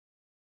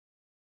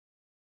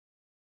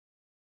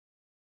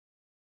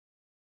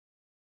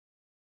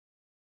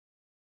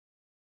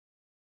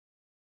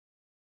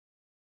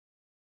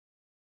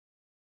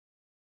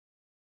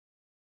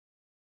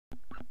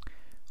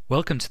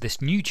Welcome to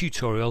this new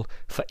tutorial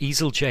for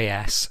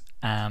Easel.JS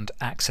and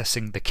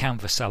accessing the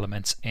canvas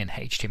elements in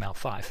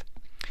HTML5.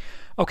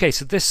 Okay,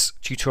 so this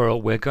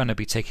tutorial we're going to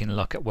be taking a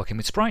look at working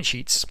with sprite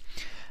sheets.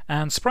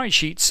 And sprite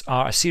sheets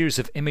are a series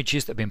of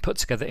images that have been put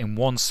together in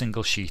one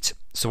single sheet.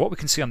 So what we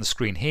can see on the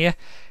screen here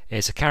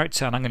is a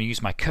character, and I'm going to use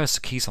my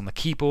cursor keys on the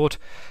keyboard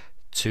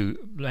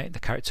to let the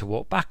character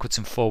walk backwards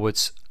and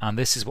forwards, and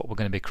this is what we're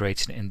going to be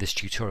creating in this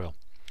tutorial.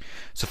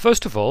 So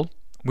first of all,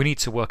 we need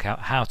to work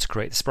out how to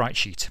create the sprite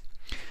sheet.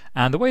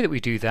 And the way that we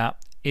do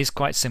that is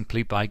quite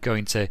simply by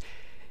going to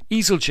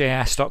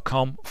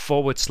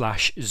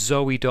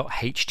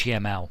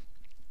Easel.JS.com/zoe.html.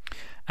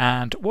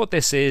 And what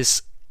this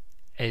is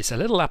a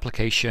little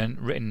application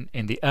written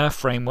in the Air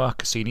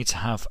framework, so you need to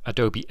have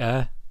Adobe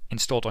Air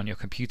installed on your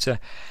computer,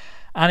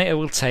 and it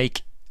will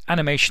take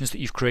animations that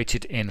you've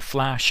created in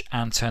Flash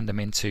and turn them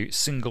into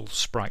single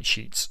sprite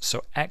sheets.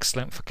 So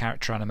excellent for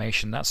character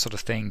animation, that sort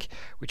of thing,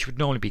 which would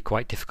normally be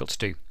quite difficult to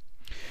do.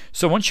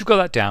 So once you've got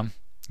that down,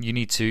 you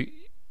need to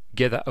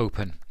get that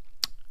open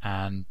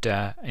and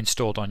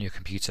installed on your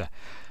computer.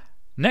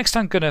 Next,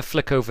 I'm going to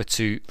flick over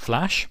to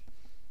Flash,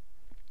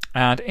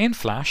 and in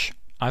Flash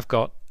I've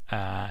got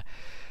a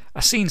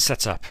scene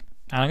set up,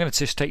 and I'm going to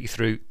just take you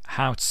through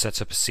how to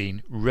set up a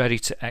scene ready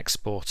to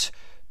export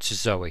to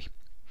Zoe.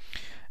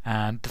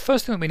 And the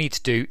first thing that we need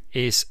to do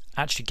is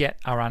actually get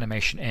our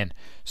animation in.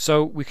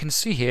 So we can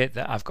see here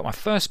that I've got my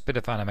first bit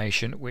of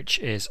animation, which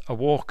is a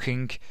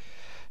walking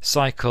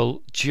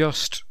cycle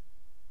just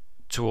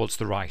towards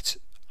the right,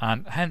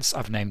 and hence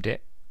I've named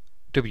it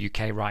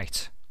WK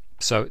right.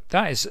 So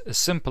that is as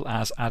simple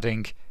as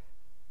adding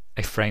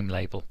a frame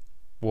label,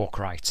 walk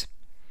right.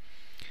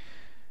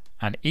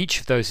 And each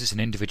of those is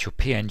an individual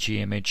PNG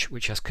image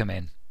which has come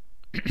in.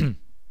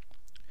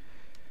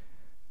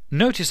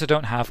 Notice I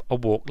don't have a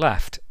walk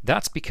left.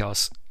 That's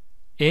because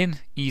in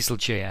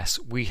Easel.JS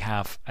we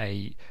have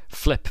a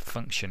flip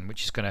function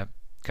which is going to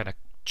kind of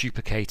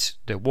duplicate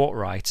the walk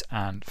right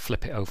and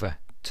flip it over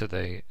to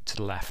the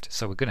left.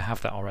 So we're going to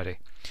have that already.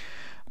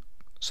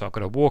 So I've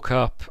got a walk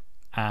up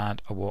and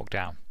a walk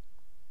down.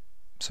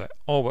 So it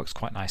all works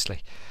quite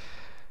nicely.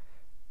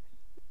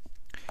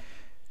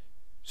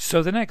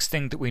 So the next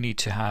thing that we need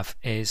to have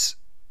is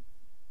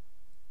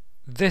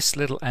this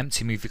little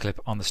empty movie clip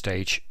on the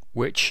stage,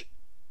 which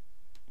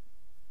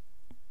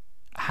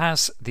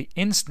has the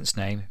instance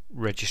name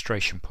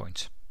registration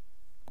point.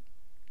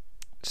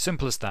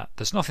 Simple as that.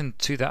 There's nothing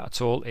to that at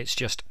all. It's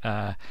just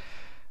a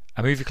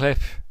movie clip,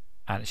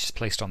 and it's just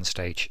placed on the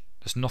stage.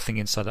 There's nothing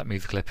inside that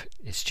movie clip.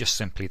 It's just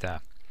simply there.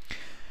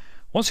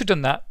 Once we've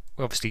done that,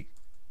 we obviously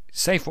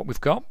save what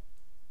we've got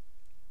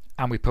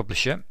and we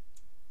publish it,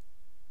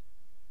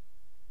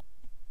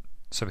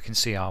 so we can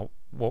see our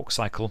walk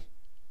cycle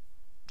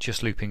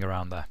just looping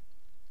around there.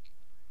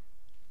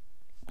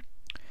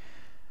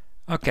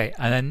 Okay,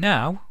 and then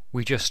now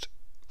we just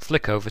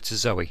flick over to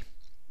Zoe,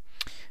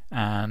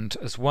 and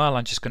as well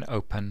I'm just going to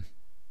open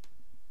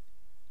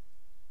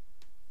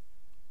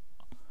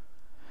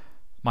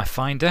my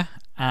Finder,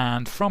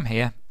 and from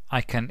here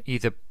I can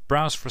either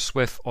browse for a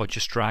SWF or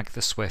just drag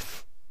the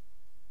SWF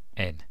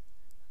in.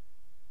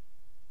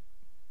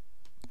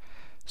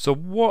 So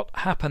what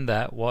happened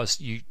there was,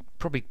 you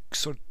probably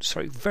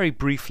very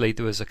briefly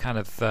there was a kind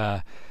of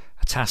a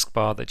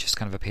taskbar that just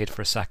kind of appeared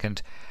for a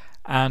second,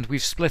 and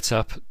we've split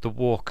up the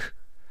walk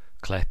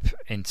clip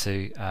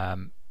into a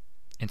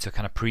kind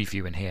of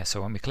preview in here.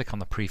 So when we click on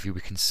the preview,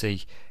 we can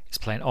see it's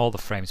playing all the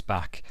frames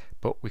back,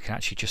 but we can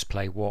actually just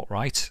play walk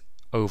right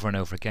over and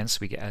over again, so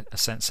we get a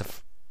sense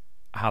of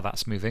how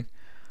that's moving,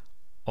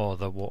 or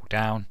the walk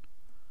down,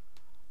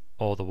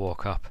 or the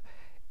walk up.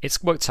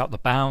 It's worked out the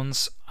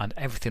bounds and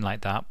everything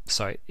like that,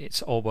 so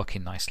it's all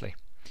working nicely.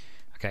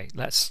 Okay,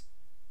 let's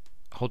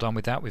hold on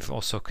with that. We've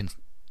also can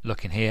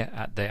look in here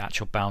at the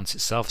actual bounds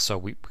itself, so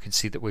we can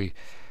see that we're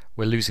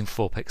losing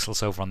 4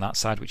 pixels over on that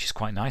side, which is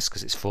quite nice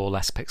because it's 4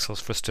 less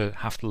pixels for us to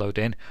have to load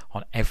in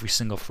on every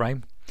single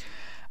frame.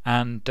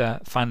 And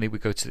finally we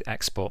go to the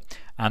export,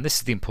 and this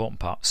is the important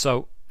part.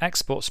 So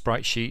export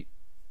sprite sheet,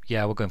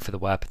 yeah, we're going for the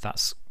web,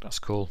 that's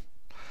cool.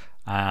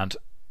 And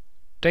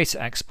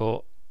data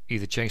export,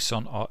 either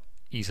JSON or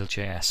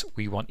Easel.JS.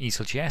 We want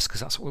Easel.JS because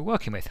that's what we're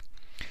working with.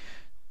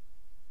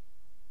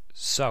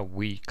 So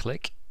we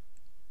click,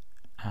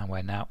 and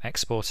we're now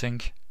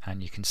exporting,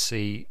 and you can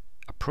see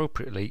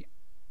appropriately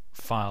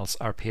files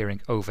are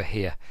appearing over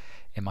here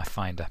in my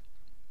Finder.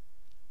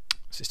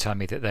 So it's telling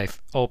me that they've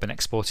all been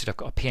exported. I've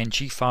got a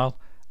PNG file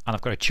and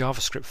I've got a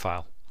JavaScript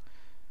file.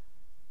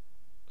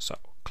 So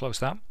close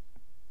that.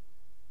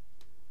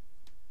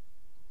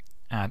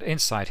 And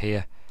inside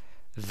here,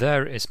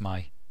 there is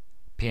my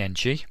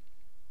PNG.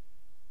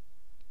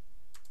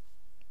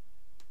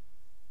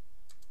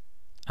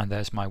 And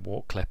there's my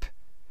walk clip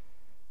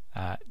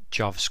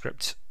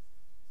JavaScript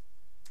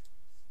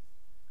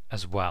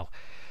as well.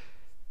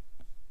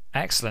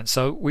 Excellent.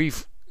 So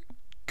we've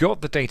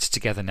got the data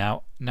together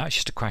now. Now it's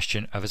just a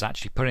question of us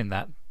actually putting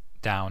that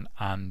down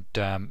and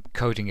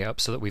coding it up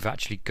so that we've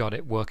actually got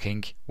it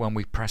working when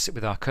we press it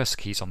with our cursor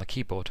keys on the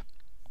keyboard.